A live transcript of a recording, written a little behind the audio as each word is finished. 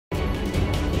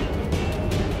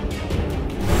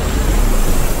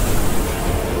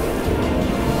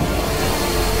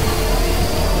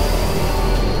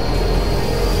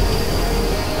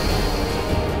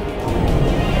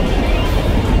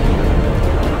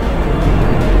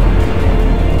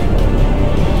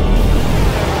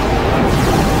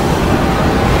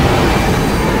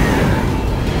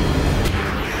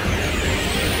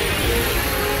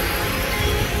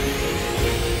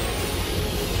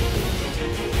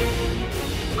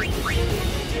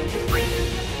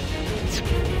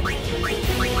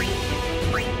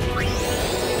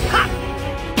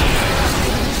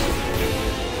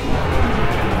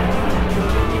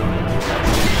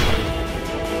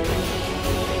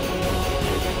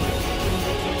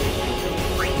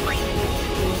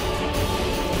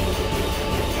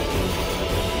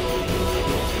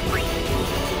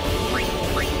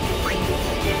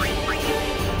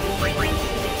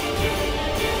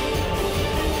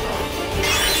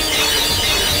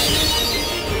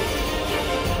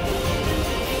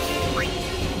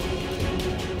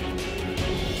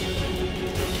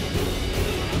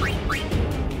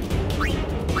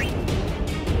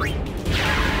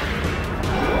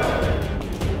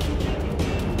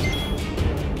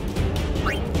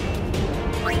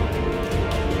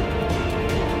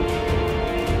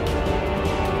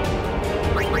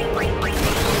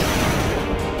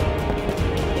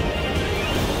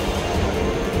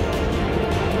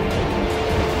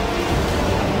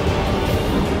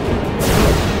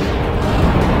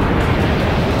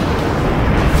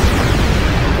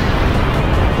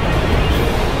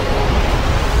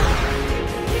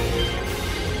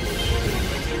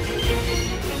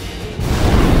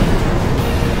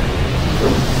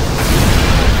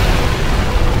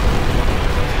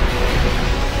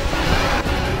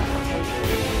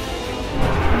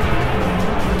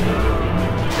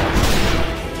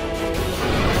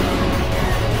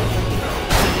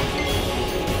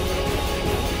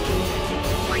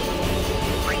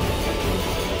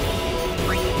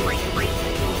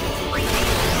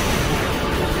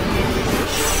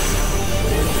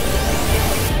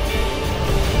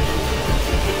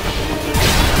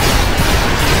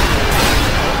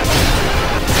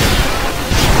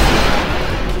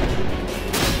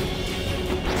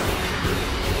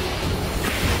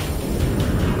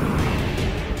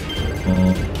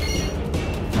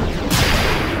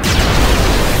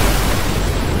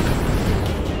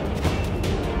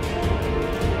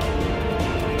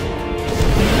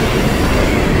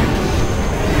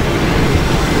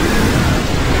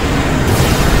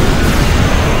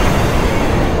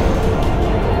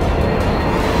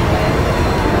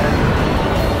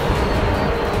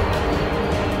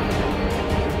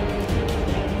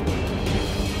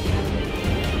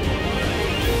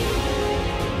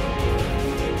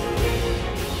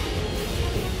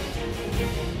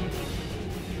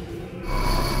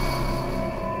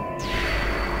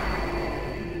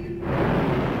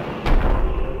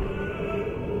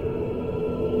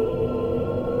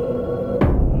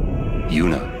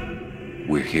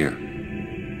We're here.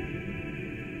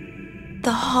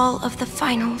 The Hall of the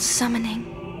Final Summoning.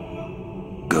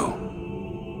 Go.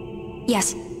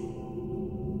 Yes.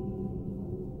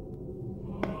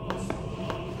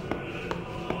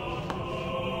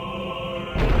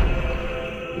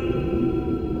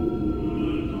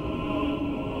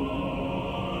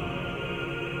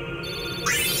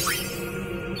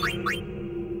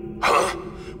 Huh?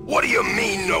 What do you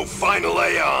mean, no final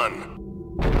Aeon?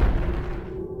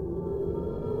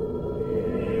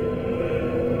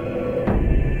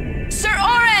 Sir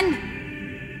Orin!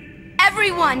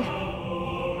 Everyone!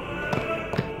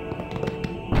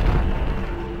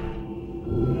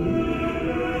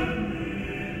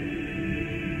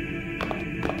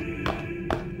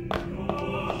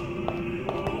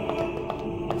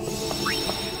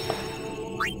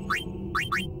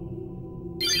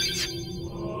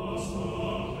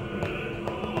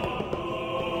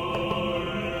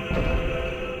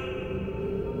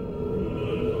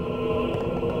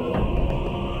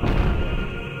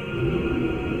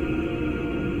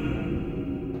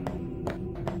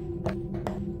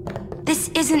 This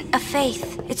isn't a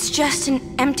faith. It's just an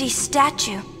empty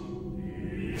statue.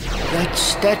 That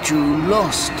statue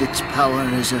lost its power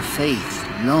as a faith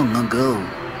long ago.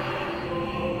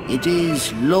 It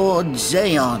is Lord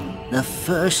Zayon, the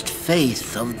first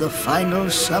faith of the final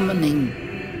summoning.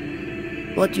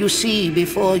 What you see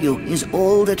before you is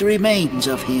all that remains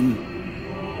of him.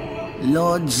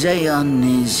 Lord Zayon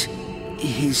is...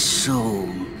 his soul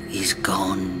is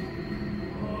gone.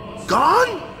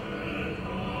 Gone?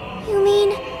 You mean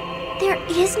there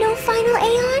is no final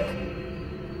Aeon?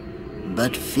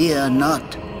 But fear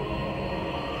not.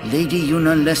 Lady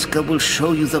Yunalesca will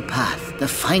show you the path. The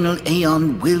final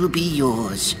Aeon will be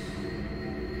yours.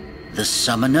 The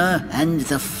Summoner and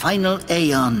the final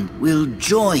Aeon will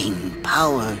join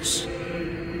powers.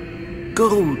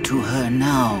 Go to her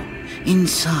now.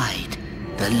 Inside,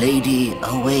 the lady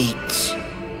awaits.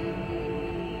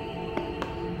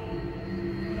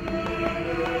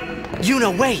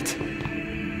 Yuna, wait!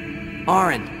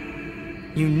 Orin,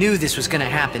 you knew this was gonna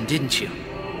happen, didn't you?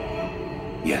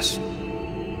 Yes.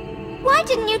 Why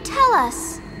didn't you tell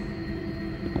us?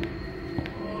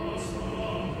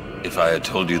 If I had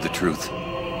told you the truth,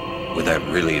 would that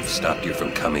really have stopped you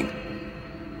from coming?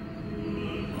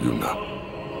 Yuna.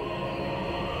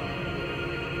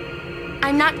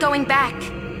 I'm not going back.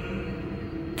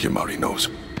 Kimahri knows.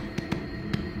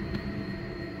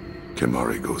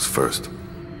 Kimahri goes first.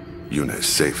 Yuna is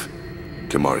safe.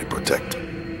 Kimahri protect.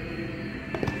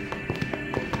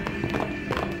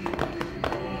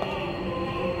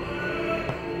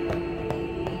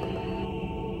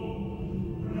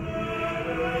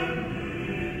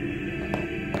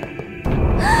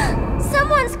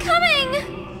 Someone's coming!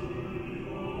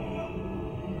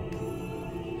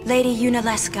 Lady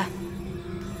Yunalesca.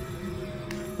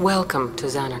 Welcome to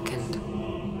Zanarkand.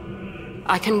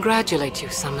 I congratulate you,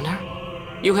 Summoner.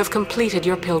 You have completed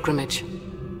your pilgrimage.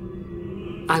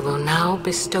 I will now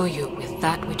bestow you with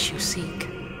that which you seek.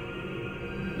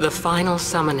 The final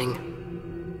summoning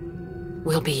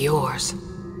will be yours.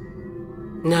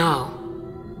 Now,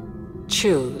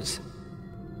 choose.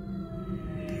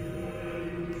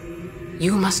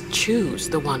 You must choose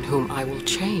the one whom I will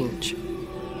change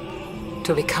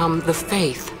to become the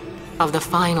faith of the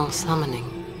final summoning.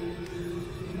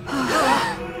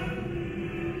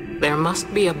 There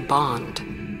must be a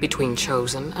bond between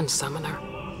Chosen and Summoner,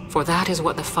 for that is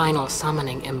what the final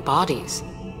summoning embodies.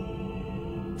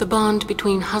 The bond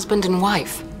between husband and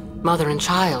wife, mother and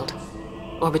child,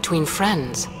 or between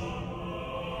friends.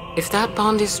 If that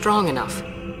bond is strong enough,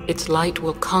 its light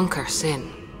will conquer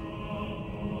sin.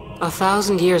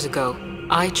 1,000 years ago,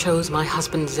 I chose my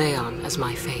husband Zeon as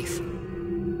my faith.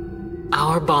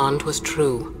 Our bond was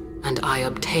true, and I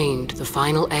obtained the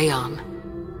final Aeon.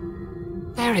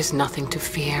 There is nothing to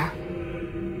fear.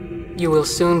 You will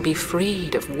soon be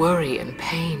freed of worry and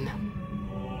pain.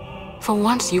 For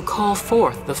once you call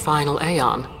forth the final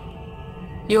Aeon,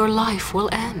 your life will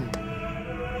end.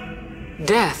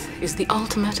 Death is the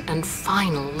ultimate and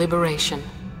final liberation.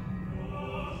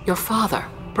 Your father,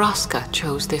 Braska,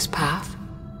 chose this path.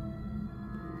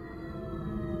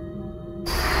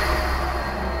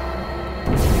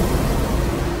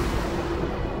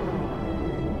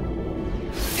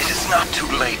 It is not too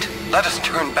late. Let us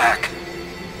turn back.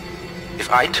 If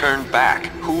I turn back,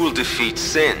 who will defeat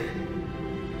Sin?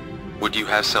 Would you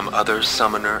have some other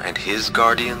summoner and his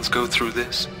guardians go through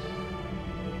this?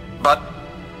 But...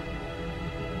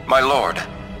 my lord,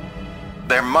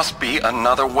 there must be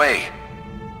another way.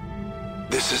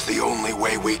 This is the only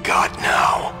way we got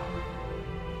now.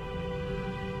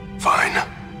 Fine.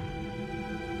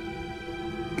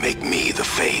 Make me the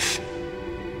faith.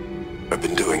 I've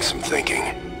been doing some thinking.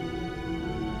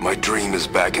 My dream is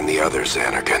back in the other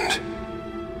Zanarkand.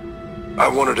 I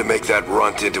wanted to make that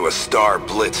runt into a star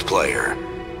blitz player.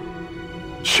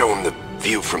 Show him the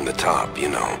view from the top, you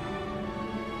know.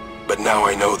 But now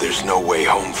I know there's no way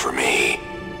home for me.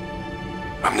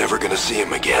 I'm never gonna see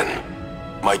him again.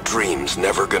 My dream's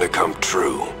never gonna come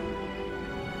true.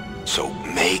 So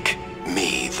make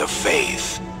me the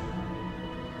faith.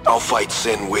 I'll fight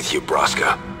Sin with you,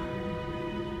 Braska.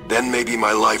 Then maybe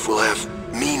my life will have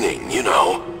meaning, you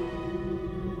know?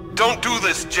 Don't do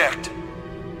this, Jecht.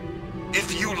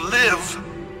 If you live,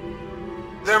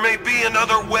 there may be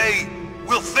another way.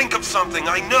 We'll think of something,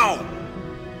 I know.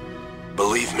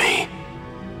 Believe me,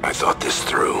 I thought this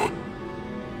through.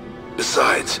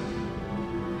 Besides,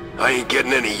 I ain't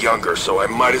getting any younger, so I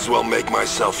might as well make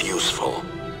myself useful.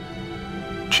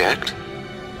 Jecht?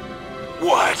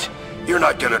 What? You're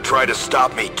not gonna try to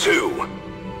stop me too?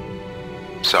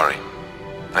 Sorry.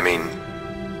 I mean...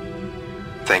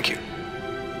 thank you.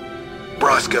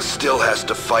 Braska still has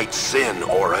to fight Sin,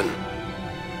 Orin.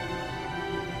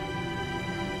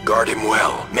 Guard him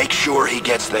well. Make sure he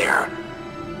gets there.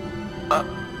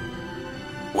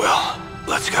 Well,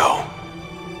 let's go.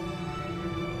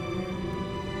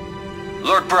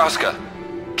 Lord Braska,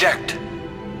 Jecht.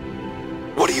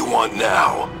 What do you want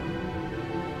now?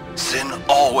 Sin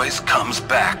always comes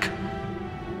back.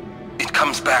 It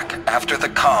comes back after the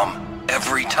calm,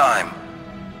 every time.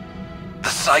 The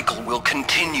cycle will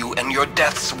continue and your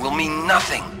deaths will mean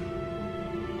nothing.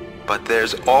 But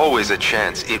there's always a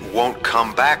chance it won't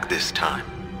come back this time.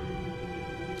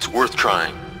 It's worth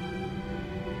trying.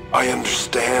 I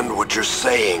understand what you're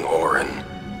saying, Orin.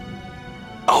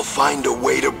 I'll find a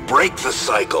way to break the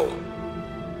cycle.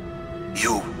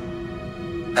 You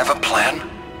have a plan?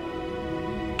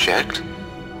 Jecht?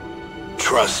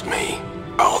 Trust me,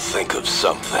 I'll think of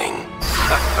something.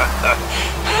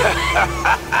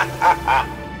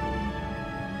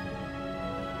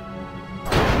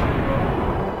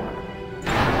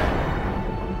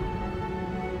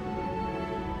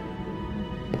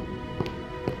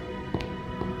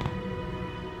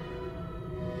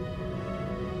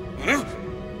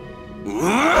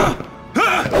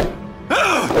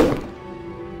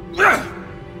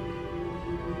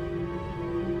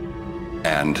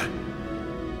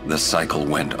 cycle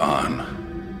went on.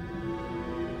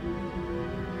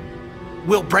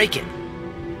 We'll break it.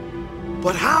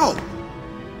 But how?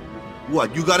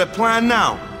 What, you got a plan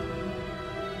now?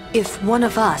 If one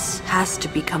of us has to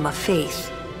become a faith,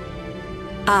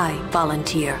 I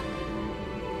volunteer.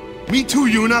 Me too,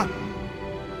 Yuna.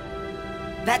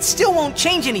 That still won't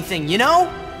change anything, you know?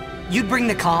 You'd bring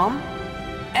the calm,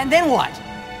 and then what?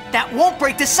 That won't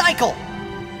break the cycle!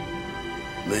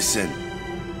 Listen,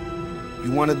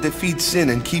 you want to defeat Sin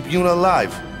and keep Yuna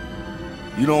alive.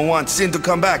 You don't want Sin to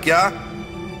come back, yeah?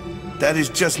 That is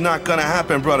just not gonna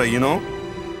happen, brother, you know?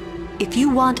 If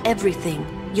you want everything,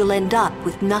 you'll end up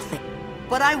with nothing.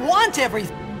 But I want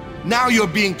everything! Now you're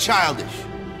being childish.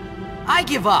 I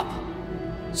give up.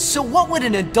 So what would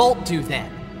an adult do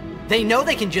then? They know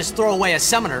they can just throw away a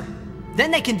summoner, then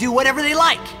they can do whatever they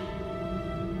like.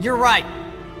 You're right.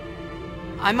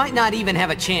 I might not even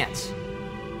have a chance.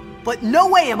 But no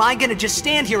way am I gonna just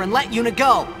stand here and let Yuna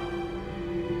go.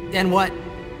 And what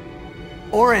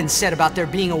Oren said about there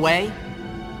being a way,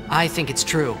 I think it's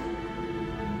true.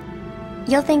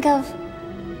 You'll think of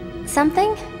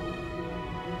something?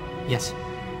 Yes,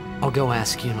 I'll go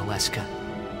ask Yunalesca.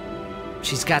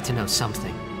 She's got to know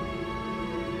something.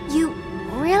 You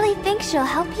really think she'll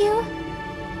help you?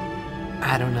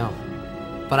 I don't know,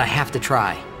 but I have to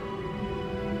try.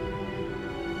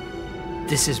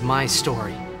 This is my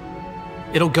story.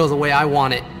 It'll go the way I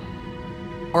want it,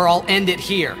 or I'll end it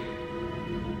here.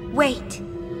 Wait.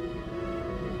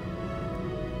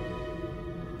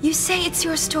 You say it's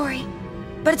your story,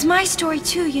 but it's my story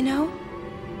too, you know?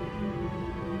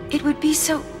 It would be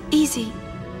so easy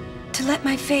to let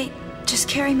my fate just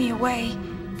carry me away,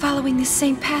 following this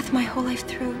same path my whole life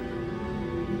through.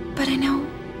 But I know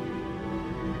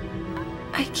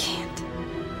I can't.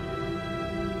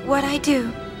 What I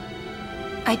do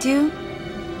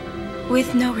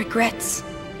with no regrets.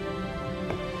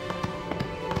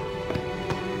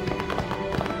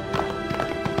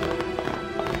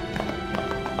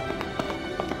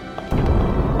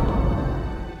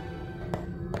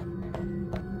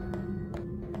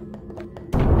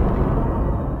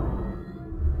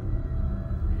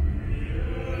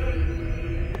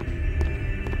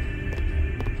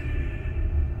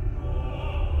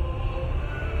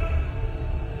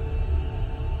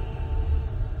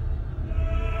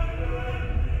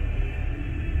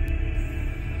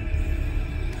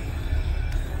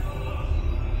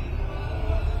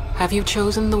 Have you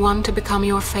chosen the one to become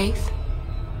your faith?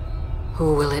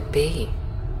 Who will it be?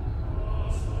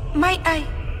 Might I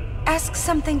ask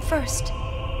something first?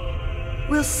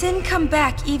 Will Sin come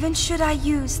back even should I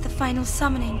use the final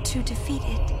summoning to defeat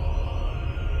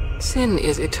it? Sin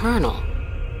is eternal.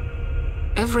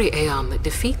 Every Aeon that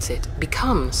defeats it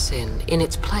becomes Sin in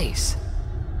its place.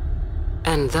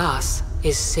 And thus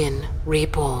is Sin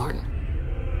reborn.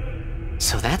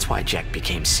 So that's why Jack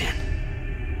became Sin.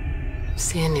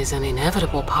 Sin is an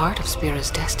inevitable part of Spira's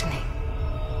destiny.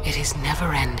 It is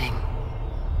never-ending.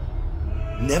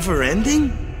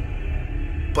 Never-ending?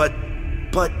 But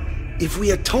if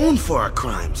we atone for our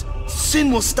crimes, Sin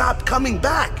will stop coming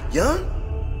back, yeah?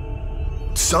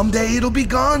 Someday it'll be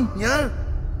gone, yeah?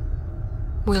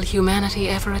 Will humanity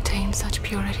ever attain such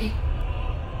purity?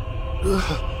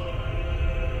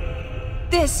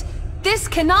 This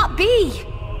cannot be!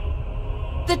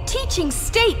 The teachings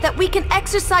state that we can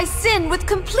exercise sin with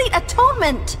complete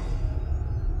atonement!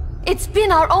 It's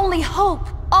been our only hope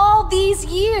all these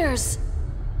years!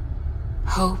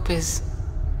 Hope is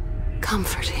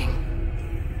comforting.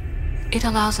 It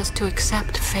allows us to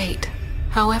accept fate,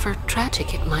 however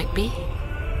tragic it might be.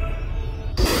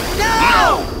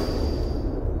 No!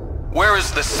 Where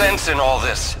is the sense in all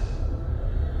this?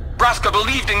 Braska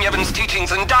believed in Yevon's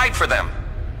teachings and died for them.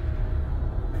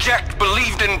 Jack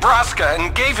believed in Braska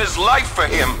and gave his life for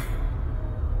him.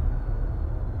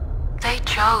 They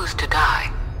chose to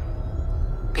die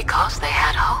because they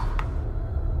had hope.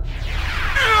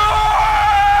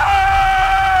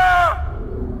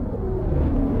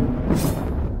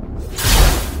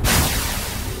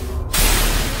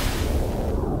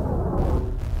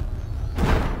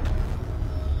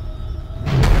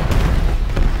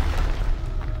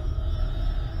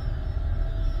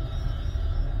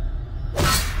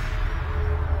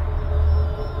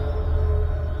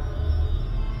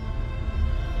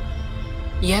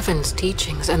 Yevon's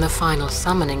teachings and the final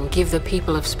summoning give the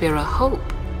people of Spira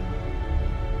hope.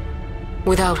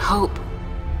 Without hope,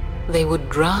 they would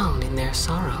drown in their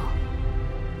sorrow.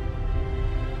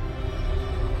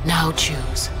 Now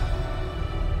choose.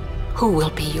 Who will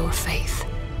be your faith?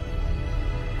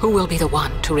 Who will be the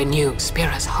one to renew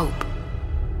Spira's hope?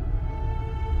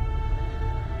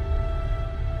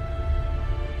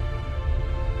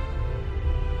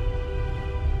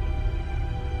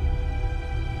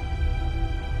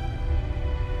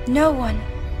 No one.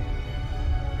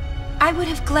 I would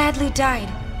have gladly died.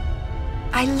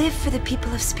 I live for the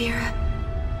people of Spira,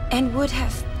 and would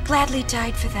have gladly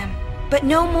died for them. But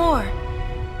no more.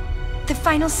 The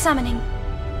final summoning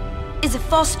is a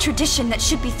false tradition that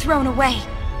should be thrown away.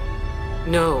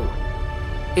 No.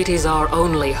 It is our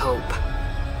only hope.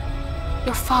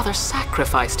 Your father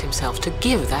sacrificed himself to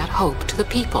give that hope to the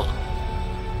people.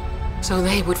 So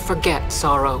they would forget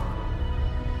sorrow.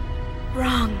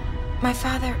 Wrong. My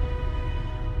father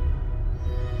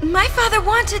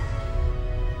wanted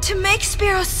to make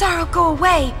Spiro's sorrow go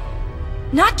away,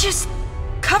 not just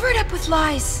cover it up with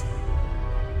lies.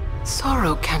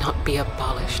 Sorrow cannot be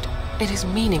abolished. It is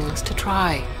meaningless to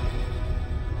try.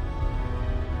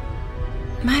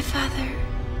 My father...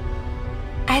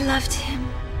 I loved him.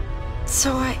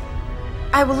 So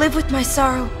I will live with my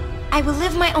sorrow. I will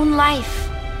live my own life.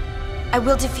 I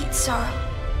will defeat sorrow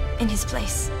in his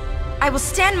place. I will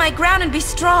stand my ground and be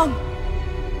strong.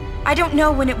 I don't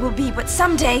know when it will be, but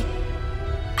someday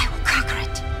I will conquer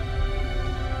it.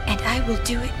 And I will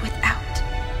do it without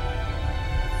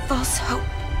false hope.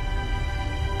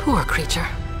 Poor creature.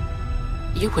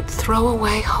 You would throw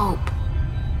away hope.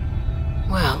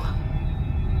 Well,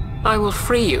 I will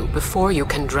free you before you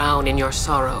can drown in your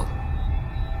sorrow.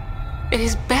 It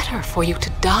is better for you to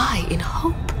die in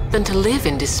hope than to live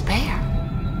in despair.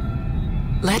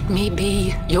 Let me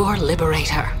be your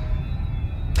liberator.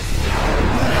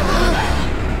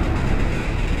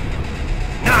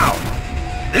 Now!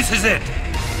 This is it!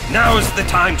 Now is the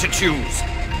time to choose.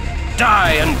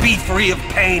 Die and be free of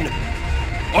pain,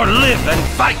 or live and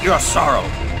fight your sorrow.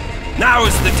 Now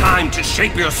is the time to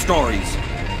shape your stories.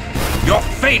 Your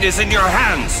fate is in your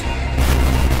hands.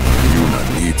 Yuna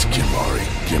needs Kimahri.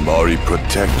 Kimahri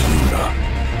protect Yuna.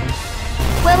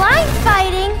 Well, I'm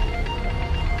fighting.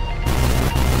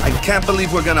 I can't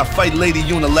believe we're gonna fight Lady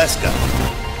Yunalesca.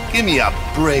 Give me a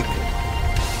break.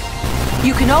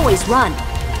 You can always run.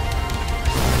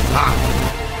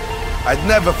 I'd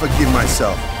never forgive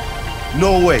myself.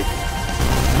 No way.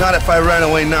 Not if I ran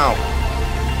away now.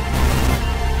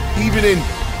 Even in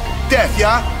death,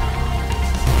 yeah?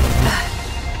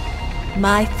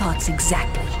 My thoughts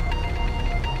exactly.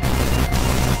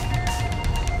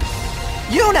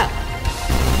 Yuna!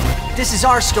 This is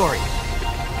our story.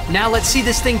 Now let's see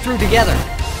this thing through together.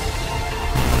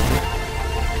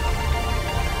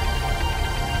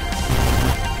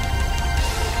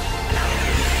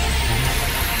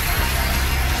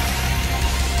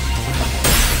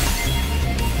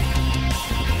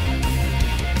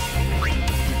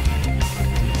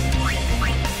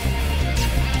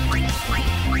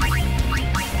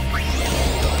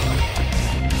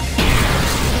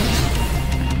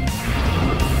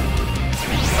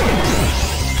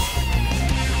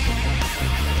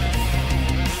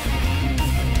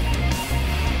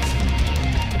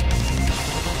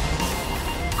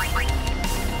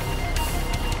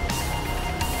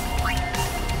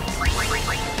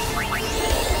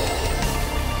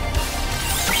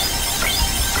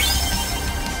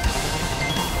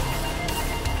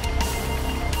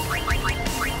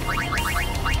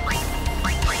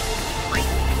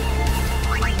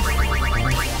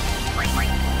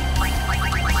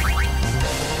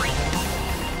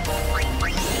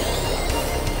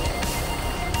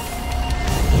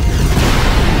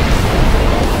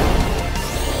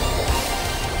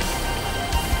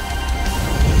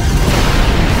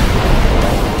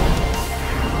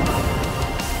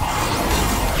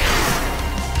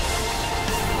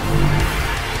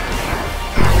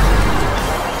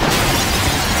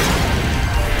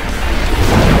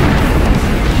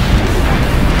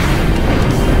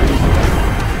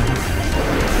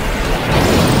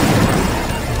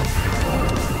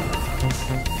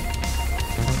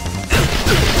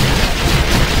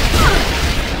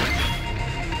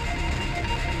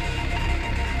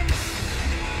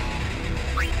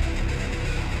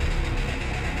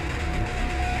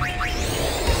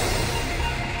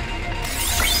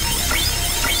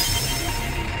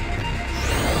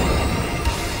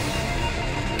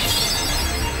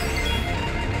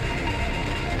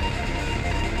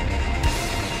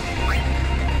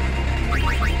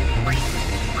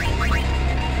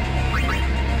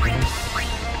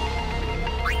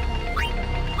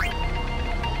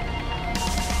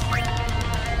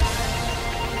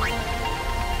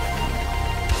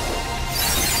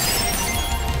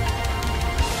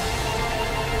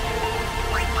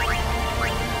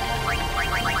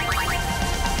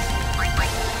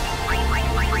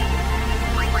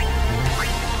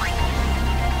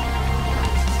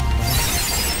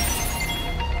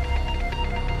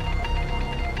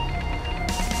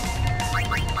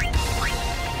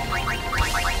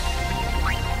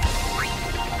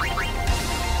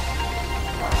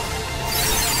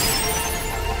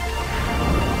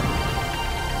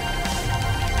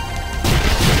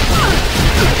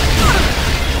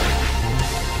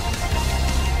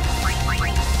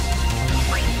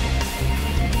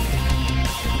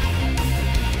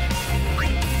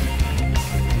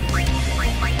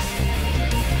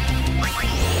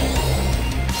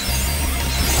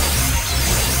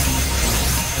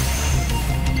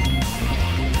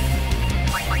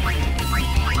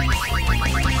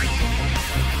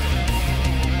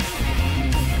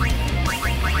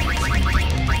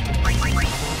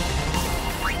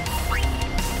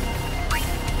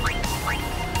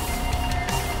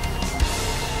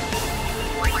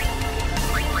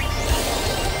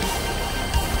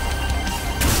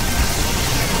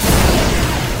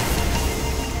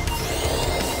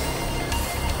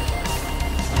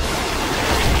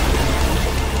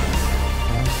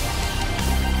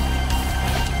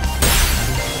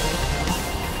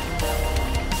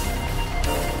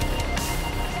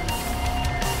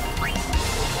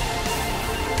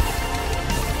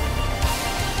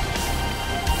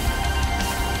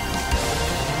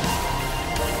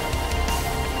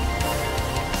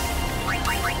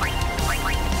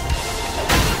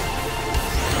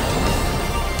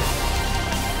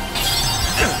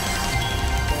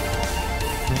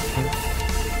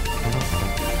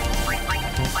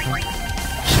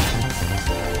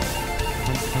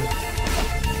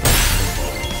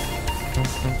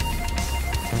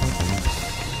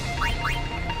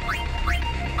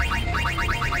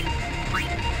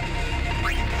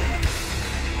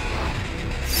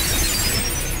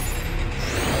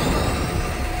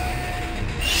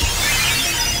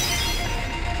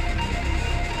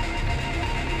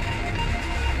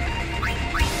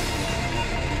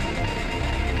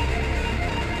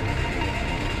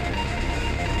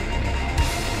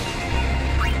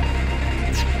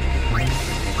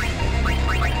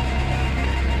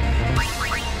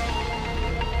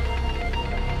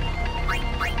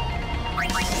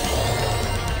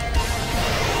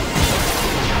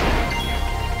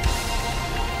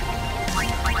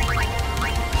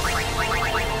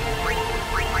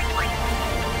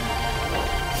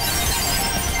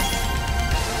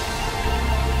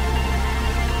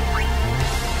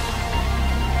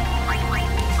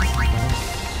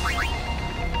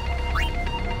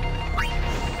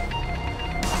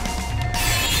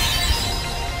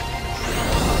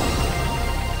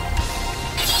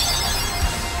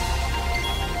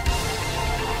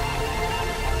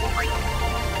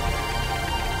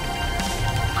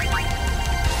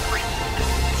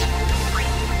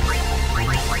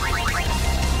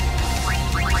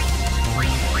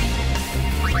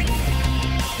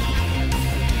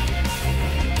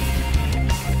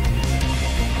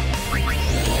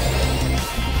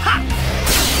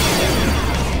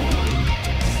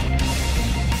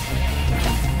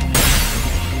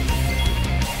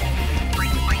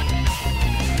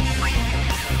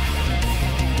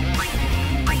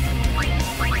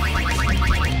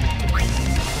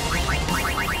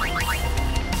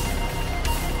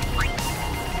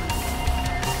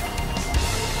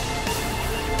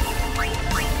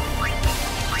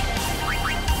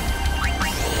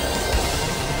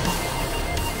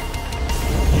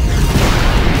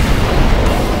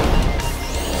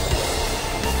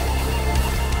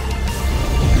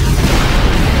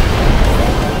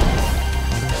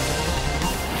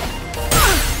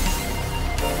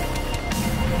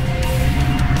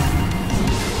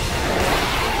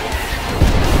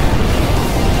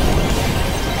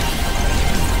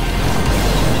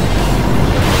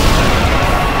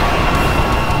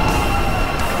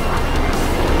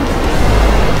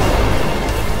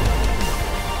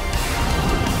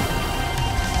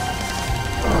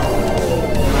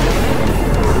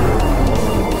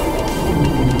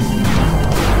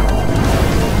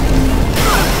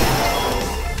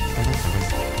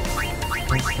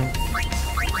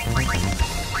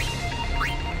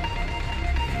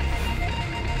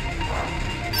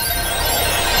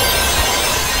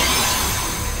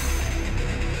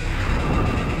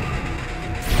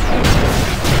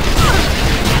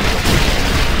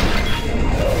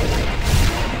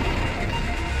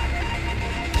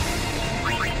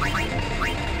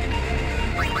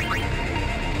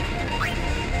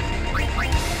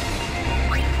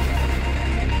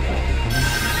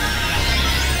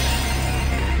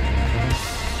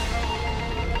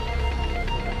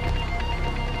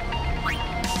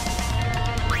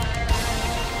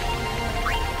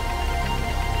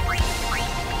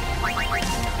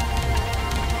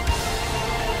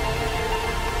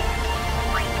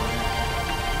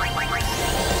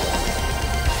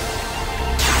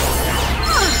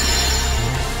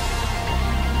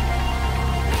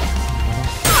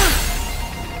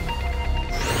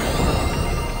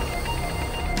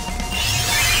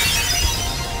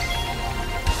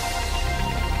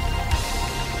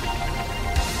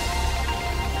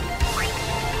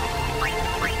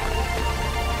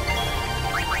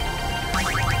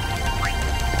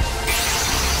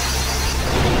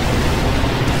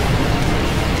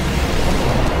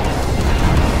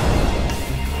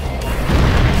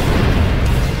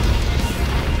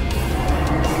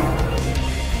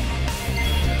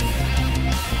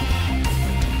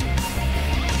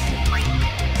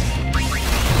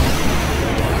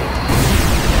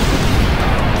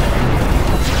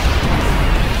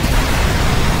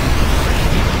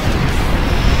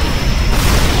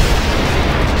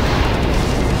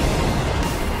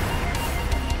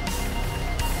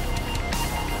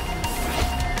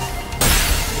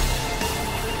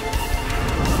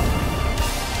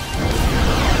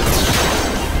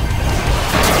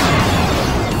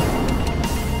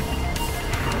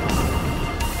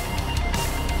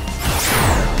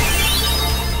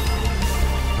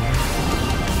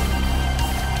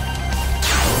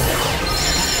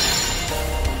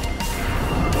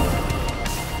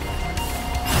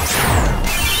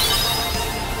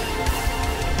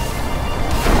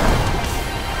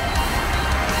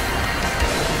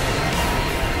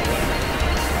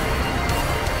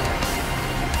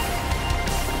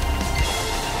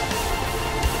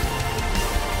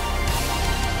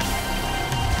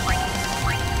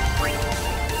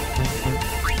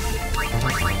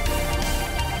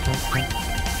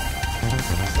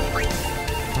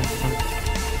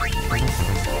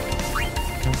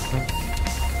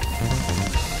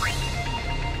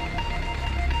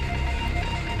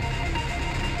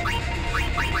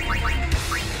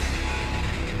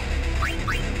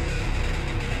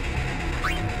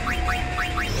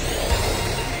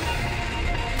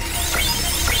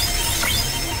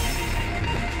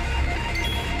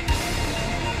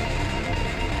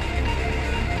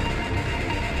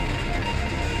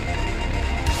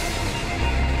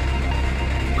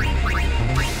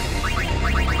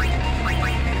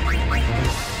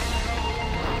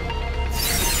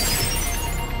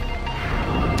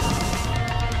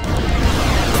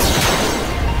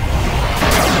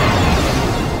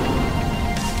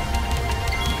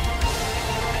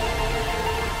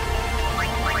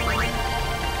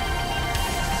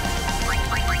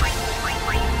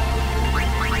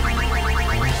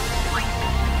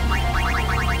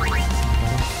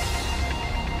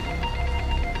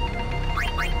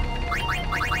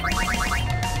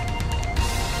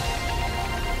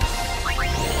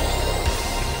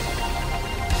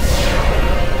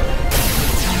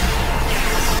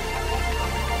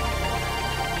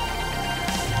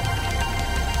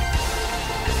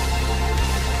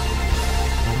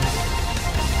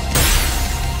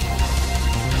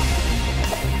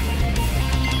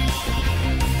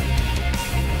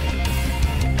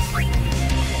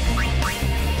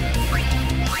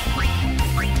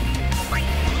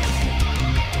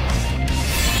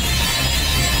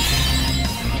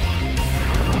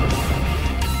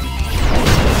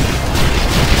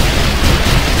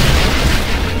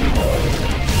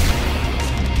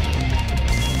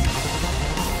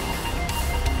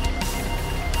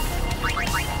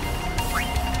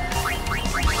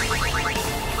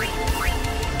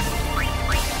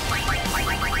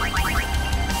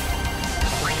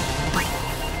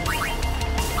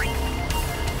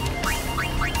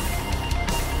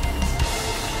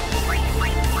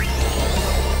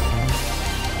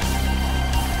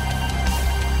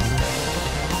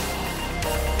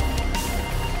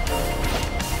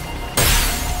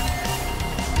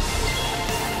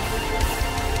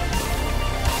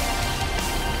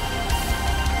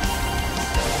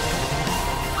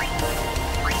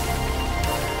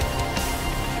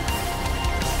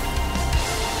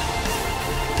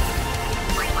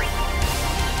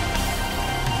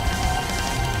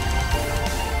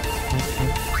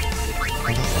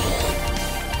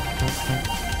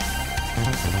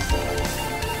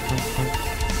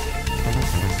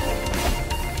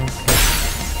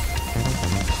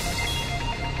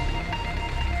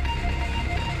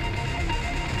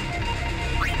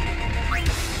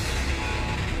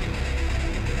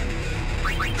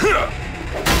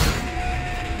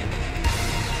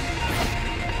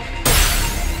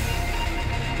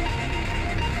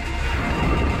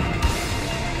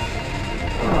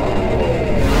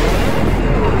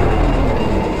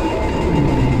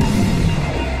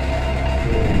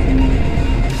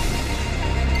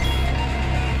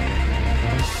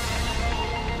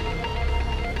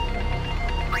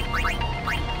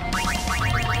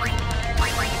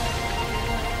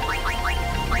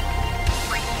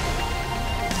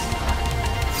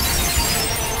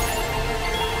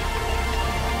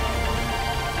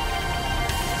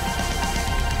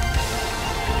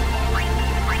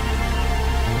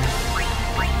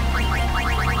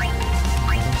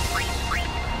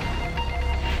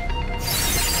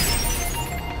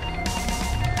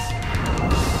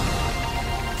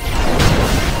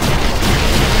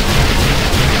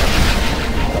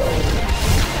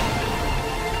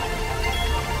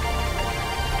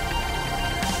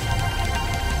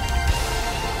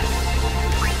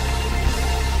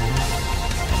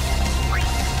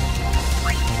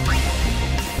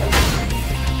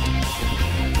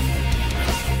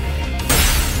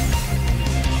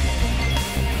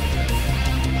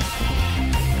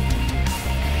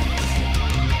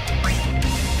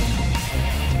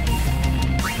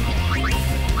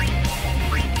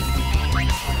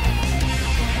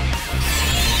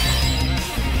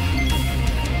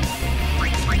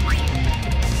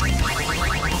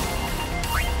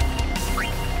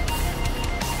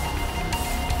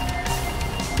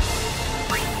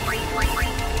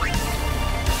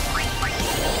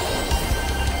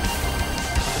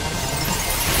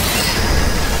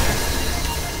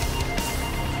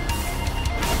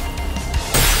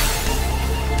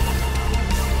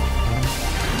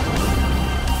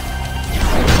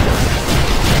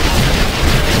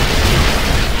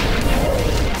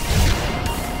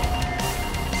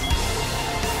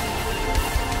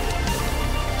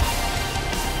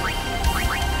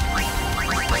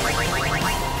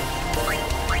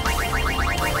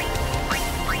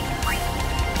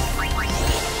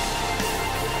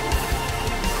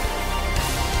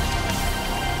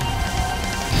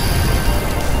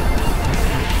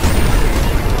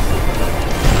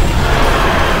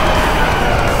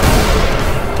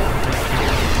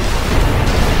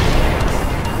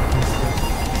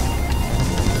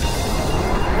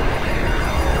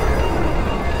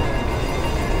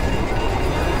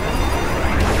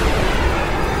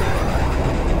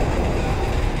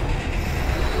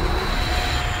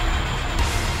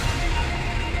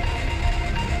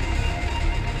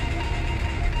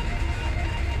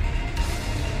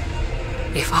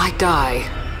 I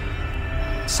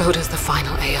die, so does the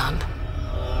final Aeon.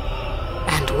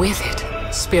 And with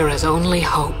it, Spira's only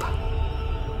hope.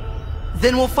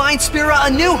 Then we'll find Spira a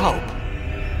new hope!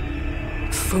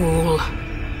 Fool.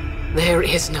 There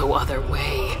is no other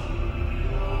way.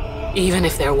 Even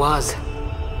if there was,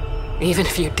 even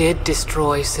if you did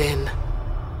destroy Sin,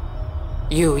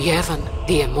 you, Yevon,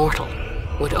 the Immortal,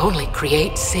 would only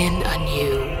create Sin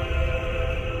anew.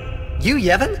 You,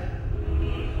 Yevon?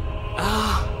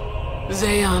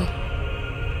 Zeon,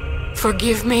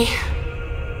 forgive me.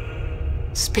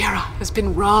 Spira has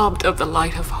been robbed of the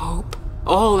light of hope.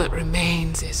 All that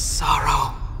remains is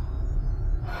sorrow.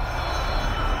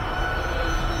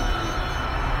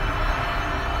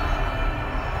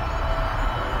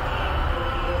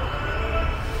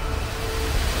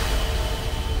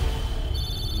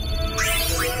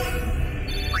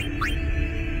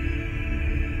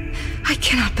 I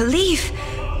cannot believe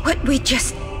what we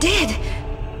just did.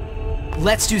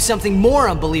 Let's do something more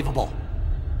unbelievable.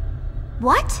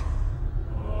 What?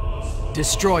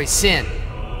 Destroy Sin,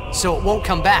 so it won't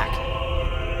come back.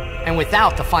 And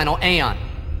without the final Aeon.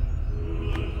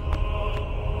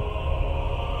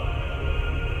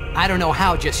 I don't know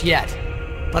how just yet,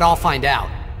 but I'll find out.